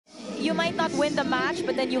you might not win the match,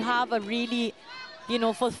 but then you have a really, you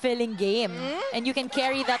know, fulfilling game. And you can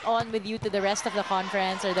carry that on with you to the rest of the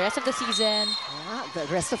conference or the rest of the season. Yeah, the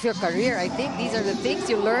rest of your career. I think these are the things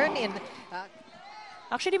you learn in...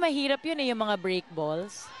 Actually, mahirap yun eh, yung mga break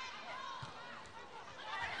balls.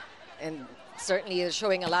 And certainly is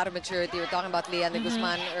showing a lot of maturity. We were talking about Lian de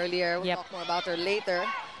Guzman earlier. We'll talk more about her later.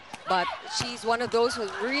 But she's one of those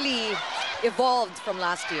who's really evolved from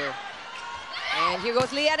last year. And here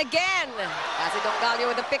goes Lian again. Kasi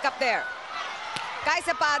Dongalio with the pickup there. Kai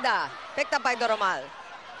Cepada, picked up by Doromal.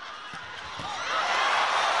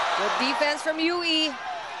 Good defense from UE.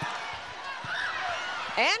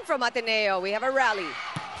 And from Ateneo, we have a rally.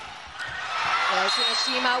 Well,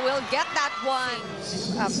 Shimashima will get that one.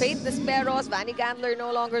 Faith Desperos, Vanny Gandler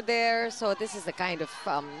no longer there. So this is the kind of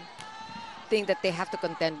thing that they have to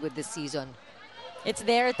contend with this season. It's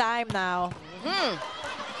their time now.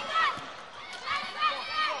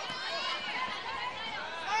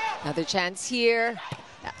 Another chance here.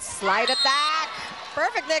 That slide attack.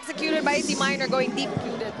 Perfectly executed by AC Minor, going deep.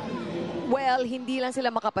 Well, hindi lang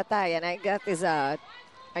sila makapatay, and I guess is I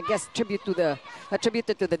guess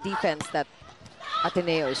attributed to the defense that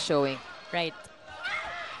Ateneo is showing. Right.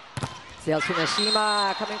 Sel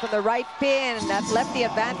Shimashima coming from the right pin. That lefty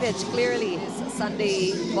advantage clearly. It's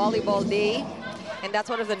Sunday volleyball day, and that's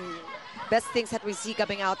one of the best things that we see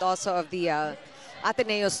coming out also of the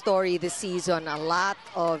Ateneo story this season. A lot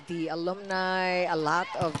of the alumni, a lot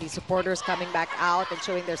of the supporters coming back out and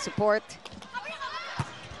showing their support.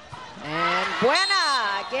 And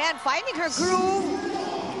Buena, again, finding her groove.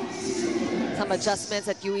 Some adjustments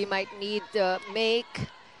that UE might need to make.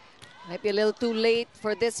 Might be a little too late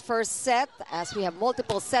for this first set, as we have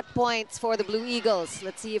multiple set points for the Blue Eagles.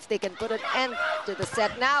 Let's see if they can put an end to the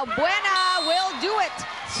set now. Buena will do it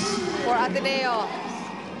for Ateneo.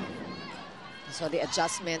 So the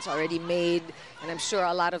adjustments already made, and I'm sure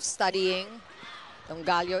a lot of studying.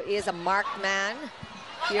 Dongalio is a marked man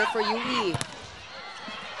here for UE.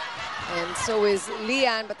 And so is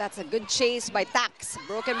Lian, but that's a good chase by Tax.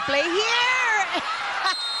 Broken play here!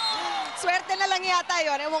 Swerte na lang yata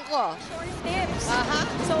yun, ewan ko. Short tips.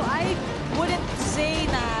 So I wouldn't say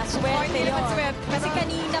na swerte yun. Kasi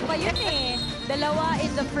kanina pa yun eh. Dalawa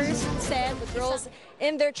in the first set. The girls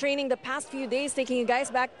in their training the past few days, taking you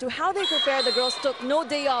guys back to how they prepare. The girls took no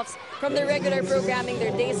day offs from their regular programming.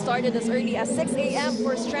 Their day started as early as 6 a.m.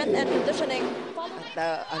 for strength and conditioning.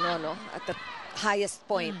 At the highest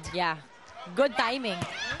point. Yeah. Good timing.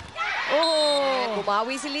 And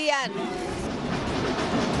bumawi si Lian.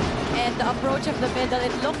 And the approach of the middle,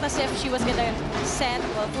 it looked as if she was gonna set,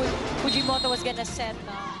 well, Fujimoto was gonna set.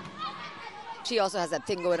 She also has that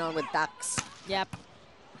thing going on with Tax. Yep.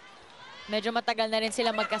 Medyo matagal na rin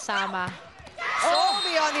sila magkasama.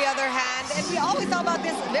 Sobi on the other hand, and we always talk about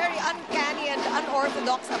this very uncanny and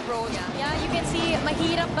unorthodox approach. Yeah, you can see,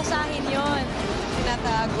 mahirap basahin yon.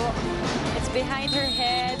 Tinatago. It's behind her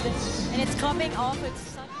head, and it's coming off with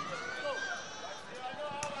such...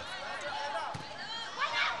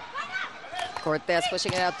 Cortez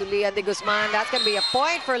pushing it out to Lian de Guzman. That's going to be a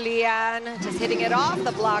point for Lian. Just hitting it off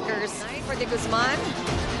the blockers. 9 for de Guzman.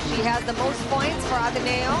 She has the most points for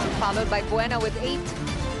Ateneo, followed by Buena with 8.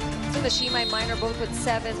 Tsunashima and Minor both with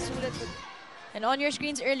 7. And on your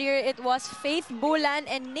screens earlier, it was Faith Bulan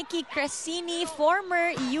and Nikki Crasini,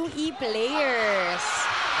 former UE players.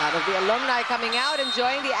 A lot of the alumni coming out,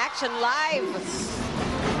 enjoying the action live.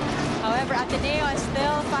 However, Ateneo is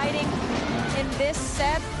still fighting in this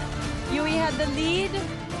set. UE had the lead,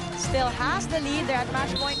 still has the lead. They're at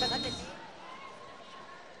match point, but Ateneo...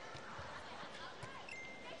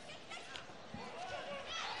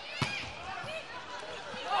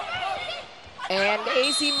 And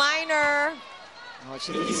AC Minor. Oh,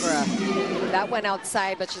 she's looking for a... That went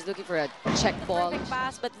outside, but she's looking for a check ball. Perfect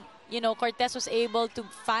pass, but, you know, Cortez was able to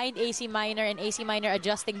find AC Minor, and AC Minor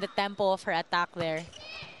adjusting the tempo of her attack there.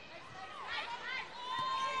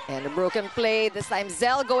 And a broken play. This time,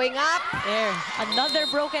 Zell going up. There, another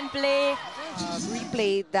broken play.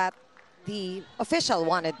 Replay that the official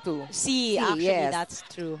wanted to see. Actually, yes. That's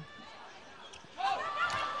true.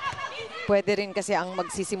 Pwede rin kasi ang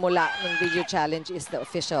magsisimula ng video challenge is the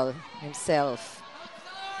official himself.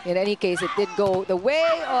 In any case, it did go the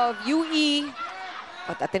way of UE.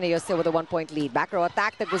 But Ateneo still with a 1-point lead. Back row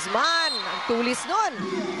attack to Guzman. Ang tulis nun.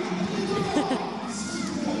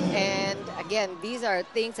 And again, these are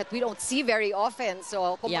things that we don't see very often.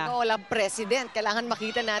 So kung walang president, kailangan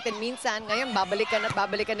makita natin minsan. Ngayon,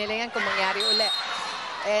 babalikan nila yan kung mangyari ulit.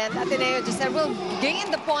 And Ateneo just said, we'll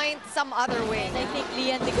gain the point some other way. And I think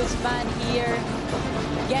Lian de Guzman here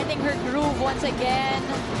getting her groove once again.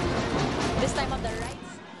 This time on the right.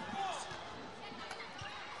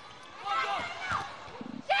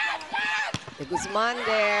 Guzman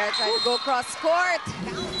there, trying to go cross court.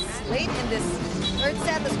 Late in this third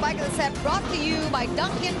set, the spike of the set brought to you by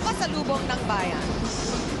Duncan Pasalubong ng Bayan.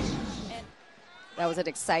 That was an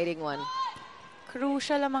exciting one.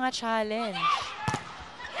 Crucial ang mga challenge.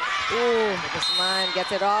 Ooh, Guzman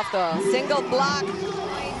gets it off the single block.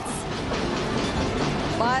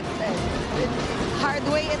 But hard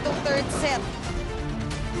way itong third set.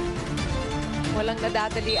 Walang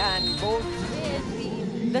nadadalian. Both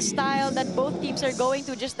The style that both teams are going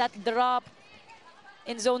to, just that drop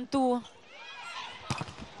in zone 2.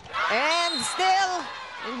 And still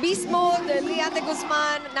in beast mode, Leandre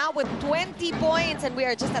Guzman now with 20 points, and we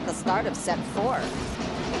are just at the start of set 4.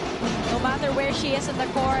 No matter where she is in the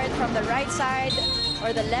court, from the right side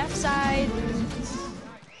or the left side.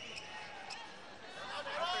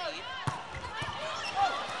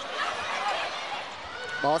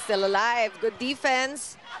 Ball still alive, good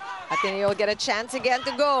defense. Ateneo will get a chance again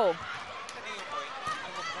to go.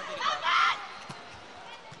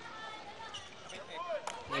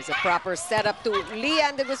 Here's a proper setup to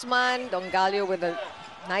Leandre Guzman. Dongalio with a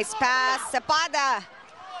nice pass. Cepada,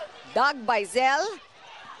 dug by Zell.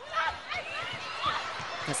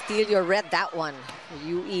 Castillo read that one for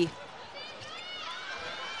UE.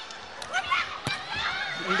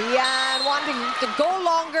 Lian wanting to go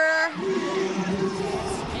longer.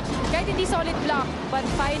 Kahit hindi solid block, but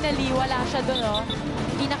finally, wala siya dun, oh.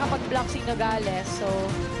 Hindi nakapag-block si Nogales, so...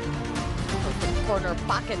 Corner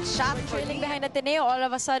pocket shot. Trailing behind Ateneo, all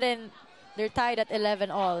of a sudden, they're tied at 11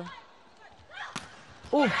 all.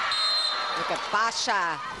 Ooh, look at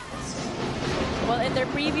Pasha. Well, in their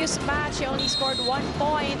previous match, she only scored 1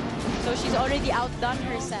 point, so she's already outdone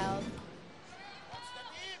herself.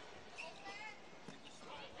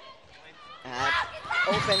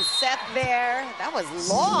 Open set there. That was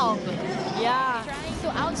long. Yeah. Trying to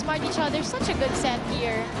outsmart each other. Such a good set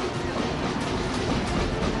here.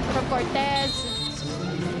 From Cortez.